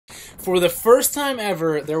For the first time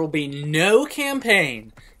ever, there will be no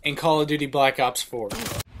campaign in Call of Duty Black Ops 4.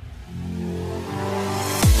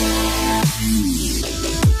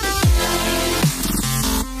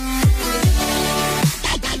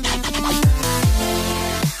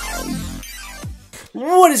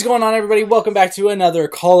 What is going on, everybody? Welcome back to another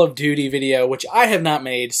Call of Duty video, which I have not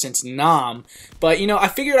made since NOM. But, you know, I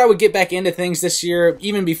figured I would get back into things this year,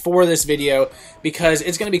 even before this video, because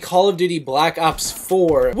it's going to be Call of Duty Black Ops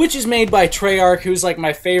 4, which is made by Treyarch, who's like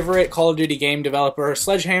my favorite Call of Duty game developer.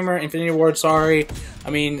 Sledgehammer, Infinity Ward, sorry. I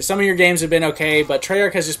mean, some of your games have been okay, but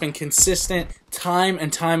Treyarch has just been consistent time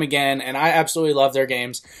and time again, and I absolutely love their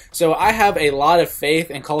games. So I have a lot of faith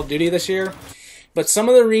in Call of Duty this year. But some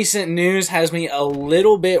of the recent news has me a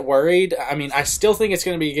little bit worried. I mean, I still think it's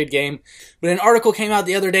going to be a good game. But an article came out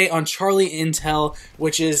the other day on Charlie Intel,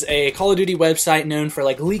 which is a Call of Duty website known for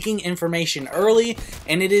like leaking information early.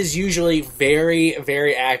 And it is usually very,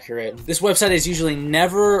 very accurate. This website is usually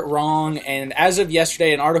never wrong. And as of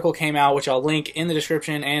yesterday, an article came out, which I'll link in the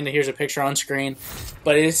description. And here's a picture on screen.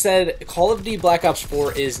 But it said Call of Duty Black Ops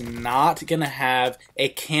 4 is not going to have a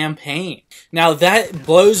campaign. Now, that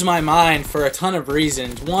blows my mind for a ton of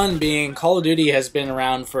reasons. One being Call of Duty has been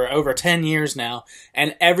around for over 10 years now,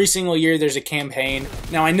 and every single year there's a campaign.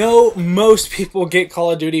 Now, I know most people get Call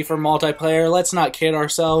of Duty for multiplayer. Let's not kid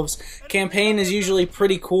ourselves. Campaign is usually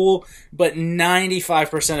pretty cool, but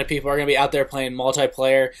 95% of people are going to be out there playing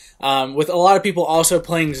multiplayer, with a lot of people also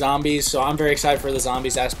playing zombies, so I'm very excited for the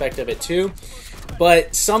zombies aspect of it too.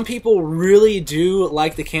 But some people really do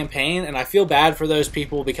like the campaign, and I feel bad for those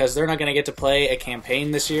people because they're not going to get to play a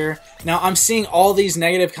campaign this year. Now, I'm seeing all these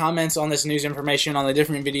negative comments on this news information on the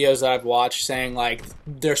different videos that I've watched saying, like,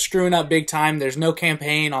 they're screwing up big time, there's no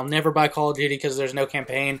campaign, I'll never buy Call of Duty because there's no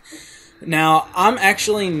campaign. Now, I'm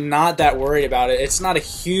actually not that worried about it. It's not a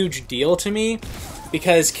huge deal to me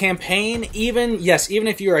because campaign, even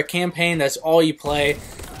if you're a campaign that's all you play,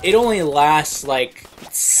 it only lasts like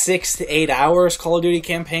 6 to 8 hours. Call of Duty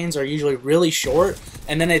campaigns are usually really short,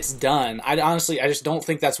 and then it's done. I just don't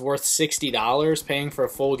think that's worth $60 paying for a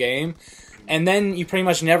full game. And then you pretty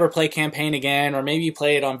much never play campaign again, or maybe you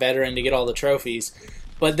play it on veteran to get all the trophies.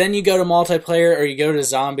 But then you go to multiplayer, or you go to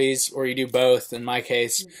zombies, or you do both, in my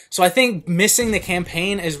case. So I think missing the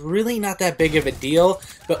campaign is really not that big of a deal,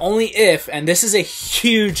 but only if, and this is a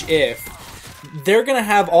huge if, they're going to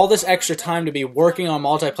have all this extra time to be working on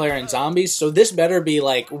multiplayer and zombies, so this better be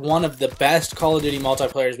like one of the best Call of Duty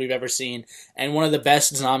multiplayers we've ever seen, and one of the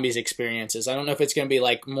best zombies experiences. I don't know if it's going to be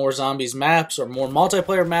like more zombies maps, or more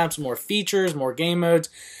multiplayer maps, more features, more game modes.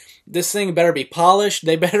 This thing better be polished.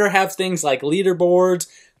 They better have things like leaderboards,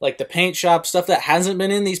 like the paint shop, stuff that hasn't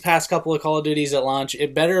been in these past couple of Call of Duties at launch.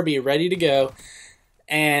 It better be ready to go,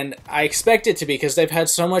 and I expect it to be because they've had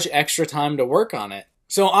so much extra time to work on it.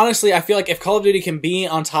 So honestly, I feel like if Call of Duty can be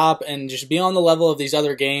on top and just be on the level of these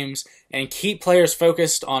other games and keep players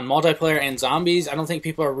focused on multiplayer and zombies, I don't think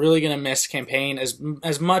people are really going to miss campaign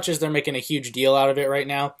as much as they're making a huge deal out of it right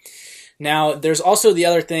now. Now, there's also the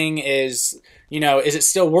other thing is, you know, is it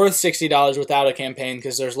still worth $60 without a campaign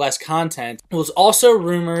because there's less content? It was also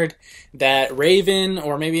rumored that Raven,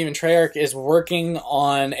 or maybe even Treyarch, is working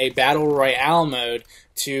on a Battle Royale mode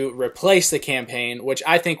to replace the campaign, which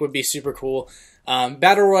I think would be super cool.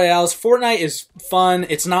 Battle Royales, Fortnite is fun.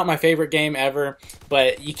 It's not my favorite game ever,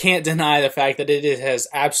 but you can't deny the fact that it has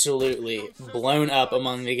absolutely blown up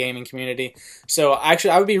among the gaming community. So actually,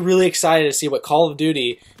 I would be really excited to see what Call of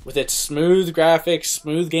Duty, with its smooth graphics,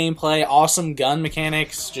 smooth gameplay, awesome gun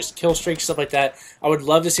mechanics, just kill streaks, stuff like that. I would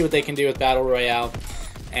love to see what they can do with Battle Royale.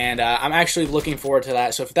 And I'm actually looking forward to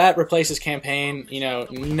that. So if that replaces campaign, you know,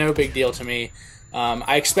 no big deal to me.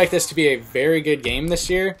 I expect this to be a very good game this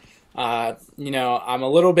year. You know, I'm a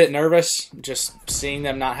little bit nervous just seeing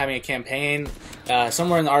them not having a campaign.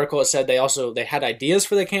 Somewhere in the article it said they had ideas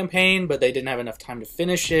for the campaign, but they didn't have enough time to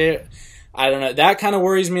finish it. I don't know. That kind of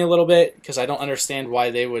worries me a little bit because I don't understand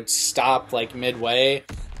why they would stop like midway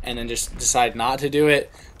and then just decide not to do it.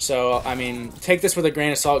 So, I mean, take this with a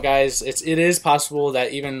grain of salt, guys. It is possible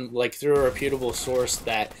that even like through a reputable source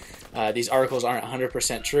that these articles aren't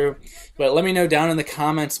 100% true. But let me know down in the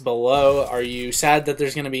comments below. Are you sad that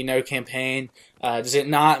there's going to be no campaign? Does it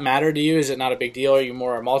not matter to you? Is it not a big deal? Are you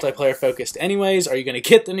more multiplayer focused anyways? Are you going to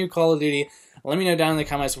get the new Call of Duty? Let me know down in the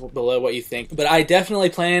comments below what you think. But I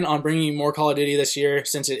definitely plan on bringing you more Call of Duty this year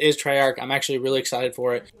since it is Treyarch. I'm actually really excited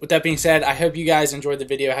for it. With that being said, I hope you guys enjoyed the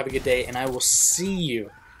video. Have a good day, and I will see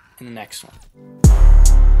you in the next one.